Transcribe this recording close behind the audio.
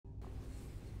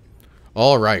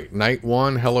Alright, night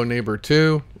 1, Hello Neighbor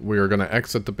 2. We are going to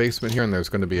exit the basement here and there's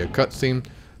going to be a cutscene.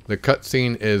 The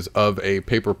cutscene is of a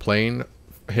paper plane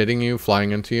hitting you,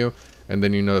 flying into you, and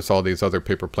then you notice all these other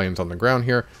paper planes on the ground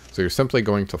here. So you're simply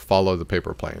going to follow the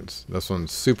paper planes. This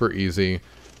one's super easy.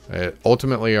 It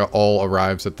ultimately all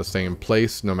arrives at the same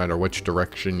place no matter which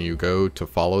direction you go to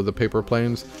follow the paper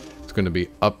planes. It's going to be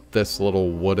up this little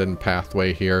wooden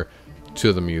pathway here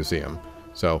to the museum.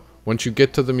 So once you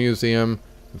get to the museum,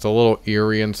 it's a little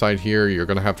eerie inside here. You're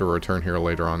going to have to return here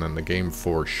later on in the game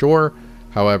for sure.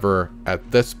 However, at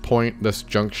this point, this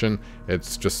junction,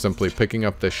 it's just simply picking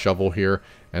up this shovel here,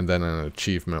 and then an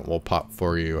achievement will pop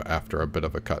for you after a bit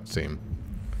of a cutscene.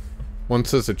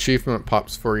 Once this achievement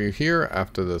pops for you here,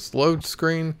 after this load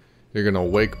screen, you're going to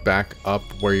wake back up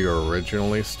where you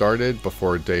originally started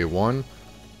before day 1.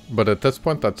 But at this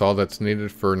point, that's all that's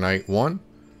needed for night 1.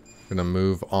 Going to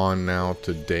move on now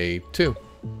to day 2.